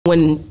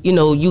When, you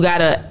know,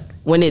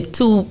 when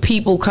two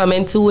people come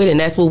into it, and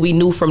that's what we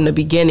knew from the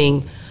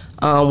beginning,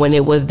 when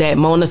it was that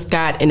Mona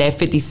Scott and that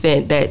 50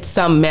 Cent, that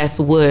some mess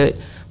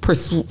would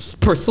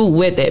pursue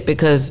with it,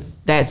 because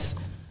that's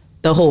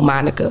the whole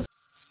moniker.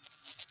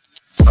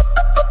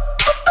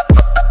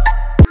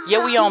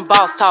 Yeah, we on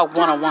Boss Talk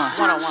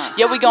 101.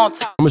 Yeah, we gonna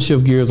talk. I'm gonna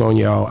shift gears on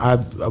y'all. I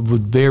was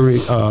very,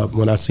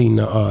 when I seen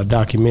the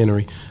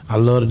documentary, I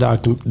love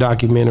the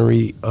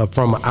documentary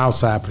from an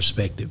outside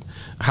perspective.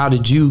 How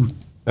did you,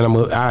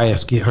 and I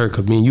ask her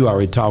because me and you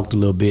already talked a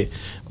little bit,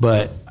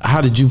 but how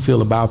did you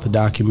feel about the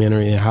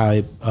documentary and how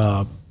it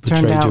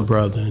portrayed your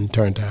brother and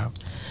turned out?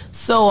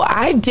 So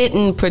I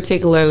didn't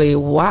particularly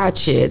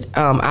watch it.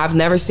 I've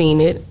never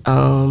seen it.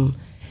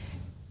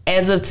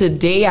 As of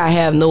today, I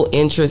have no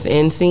interest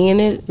in seeing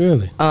it.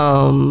 Really?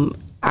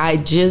 I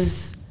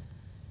just,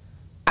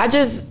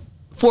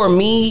 for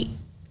me,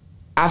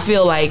 I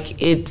feel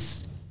like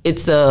it's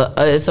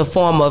a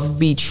form of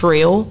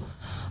betrayal.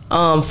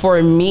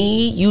 For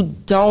me, you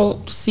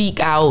don't seek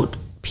out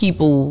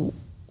people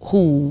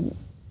who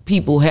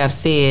people have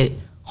said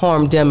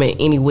harmed them in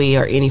any way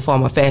or any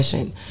form or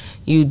fashion.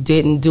 You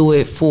didn't do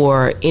it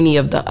for any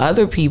of the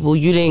other people.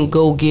 You didn't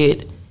go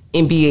get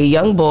NBA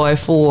Youngboy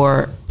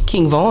for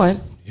King Von.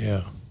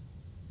 Yeah.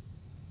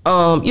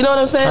 You know what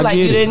I'm saying? Like,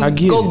 you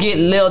didn't go get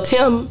Lil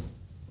Tim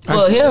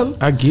for him.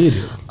 I get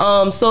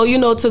it. So, you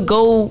know, to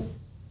go,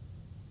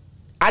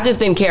 I just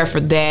didn't care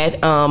for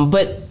that.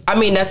 But I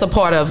mean, it's a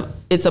part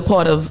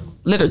of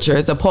literature.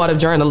 It's a part of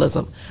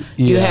journalism.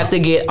 Yeah. You have to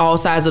get all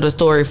sides of the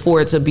story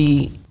for it to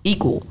be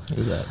equal.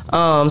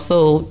 Exactly.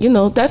 So, you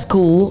know, that's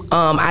cool.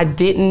 I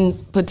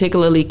didn't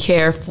particularly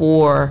care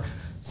for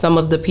some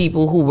of the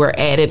people who were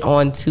added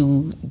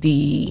onto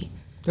the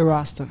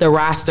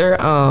roster.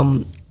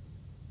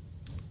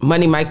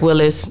 Money Mike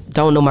Willis,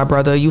 don't know my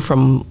brother. You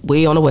from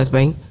way on the West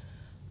Bank.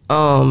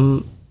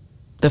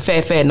 The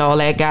Fat and all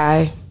that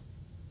guy,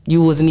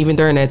 you wasn't even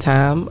during that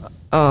time.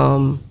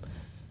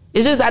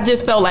 It's just, I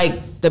just felt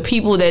like the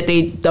people that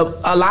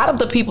a lot of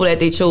the people that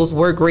they chose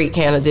were great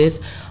candidates,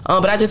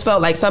 but I just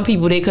felt like some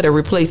people, they could have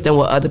replaced them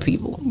with other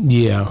people.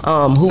 Yeah.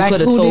 Who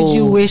did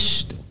you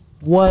wish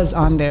was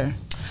on there?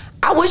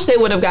 I wish they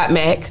would have got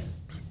Mac.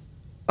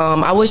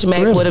 I wish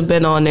Mac would have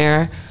been on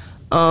there.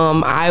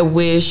 I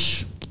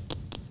wish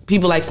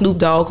people like Snoop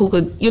Dogg, who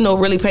could, you know,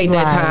 really paint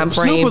that time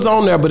frame. Snoop was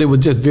on there, but it was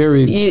just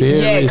very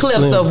clips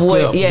slim of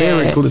what, clip,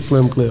 very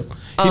slim clip.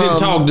 He didn't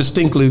talk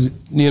distinctly,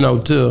 you know,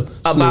 to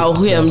about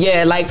Snoop, him.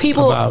 Yeah, like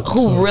people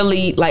who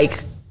really,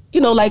 like,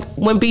 you know, like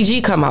when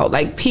BG come out,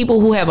 like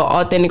people who have an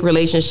authentic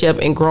relationship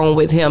and grown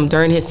with him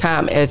during his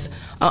time as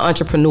an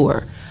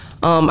entrepreneur.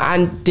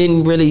 I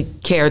didn't really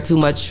care too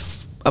much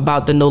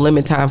about the No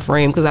Limit time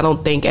frame, because I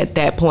don't think at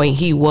that point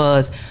he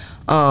was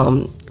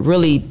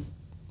really,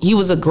 he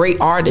was a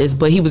great artist,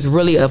 but he was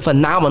really a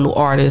phenomenal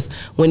artist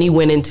when he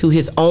went into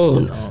his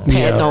own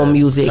path on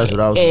music. That's what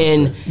I was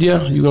gonna say.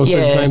 Yeah, you gonna say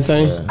the same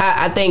thing? Yeah.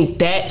 I think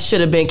that should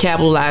have been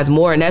capitalized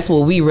more, and that's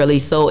what we really,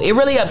 so it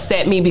really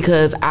upset me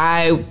because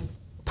I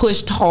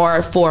pushed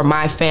hard for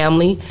my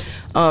family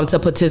to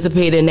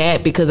participate in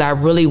that, because I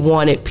really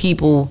wanted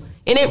people,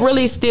 and it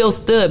really still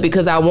stood,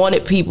 because I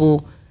wanted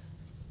people,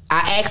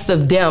 I asked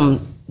of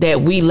them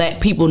that we let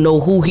people know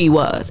who he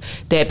was,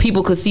 that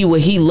people could see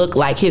what he looked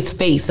like, his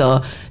face.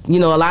 You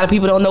know, a lot of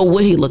people don't know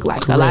what he looked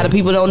like. Correct. A lot of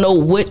people don't know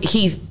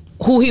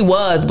who he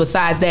was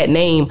besides that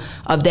name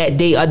of that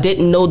day, or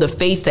didn't know the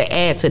face to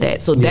add to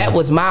that. So that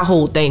was my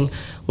whole thing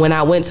when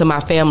I went to my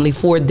family,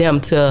 for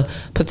them to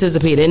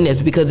participate in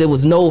this, because it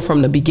was no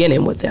from the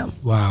beginning with them.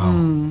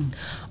 Wow.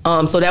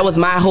 So that was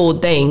my whole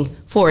thing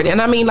for it.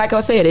 And I mean, like I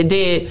said, it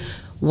did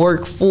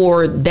work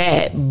for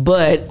that,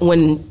 but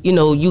when, you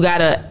know,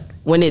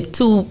 when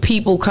two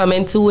people come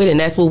into it, and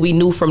that's what we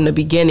knew from the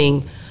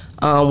beginning,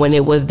 when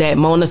it was that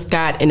Mona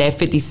Scott and that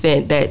 50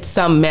 Cent, that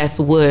some mess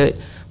would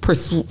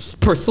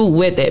pursue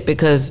with it,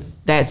 because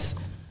that's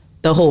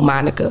the whole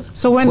moniker.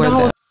 So when the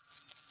whole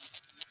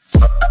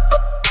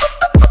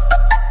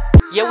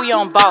Yeah, we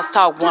on Boss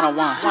Talk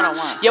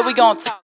 101. Yeah, we gonna talk.